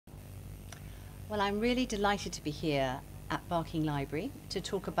Well, I'm really delighted to be here at Barking Library to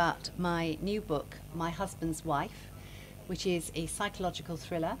talk about my new book, My Husband's Wife, which is a psychological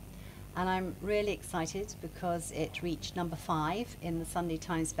thriller. And I'm really excited because it reached number 5 in the Sunday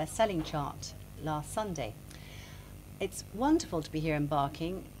Times best-selling chart last Sunday. It's wonderful to be here in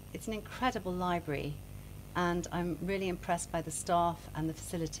Barking. It's an incredible library, and I'm really impressed by the staff and the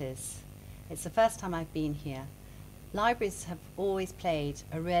facilities. It's the first time I've been here. Libraries have always played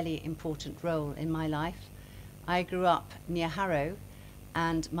a really important role in my life. I grew up near Harrow,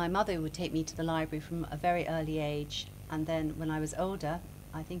 and my mother would take me to the library from a very early age, and then when I was older,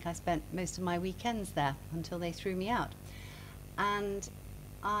 I think I spent most of my weekends there until they threw me out. And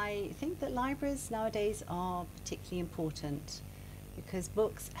I think that libraries nowadays are particularly important because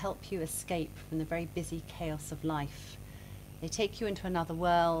books help you escape from the very busy chaos of life. They take you into another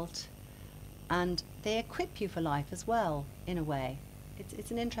world, and they equip you for life as well, in a way.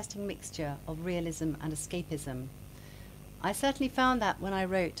 It's an interesting mixture of realism and escapism. I certainly found that when I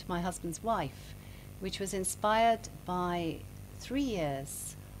wrote My Husband's Wife, which was inspired by 3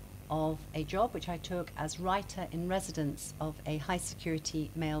 years of a job which I took as writer in residence of a high-security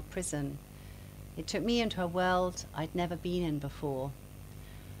male prison. It took me into a world I'd never been in before.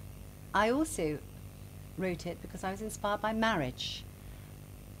 I also wrote it because I was inspired by marriage.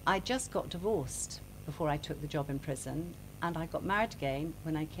 I just got divorced before I took the job in prison, and I got married again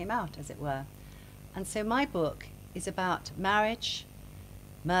when I came out, as it were. And so my book is about marriage,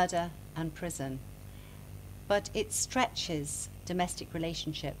 murder, and prison. But it stretches domestic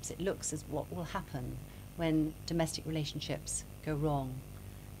relationships. It looks at what will happen when domestic relationships go wrong.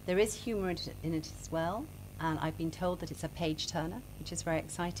 There is humour in it as well, and I've been told that it's a page-turner, which is very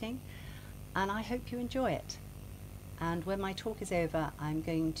exciting, and I hope you enjoy it. And when my talk is over, I'm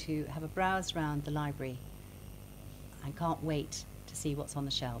going to have a browse around the library. I can't wait to see what's on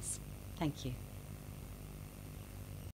the shelves. Thank you.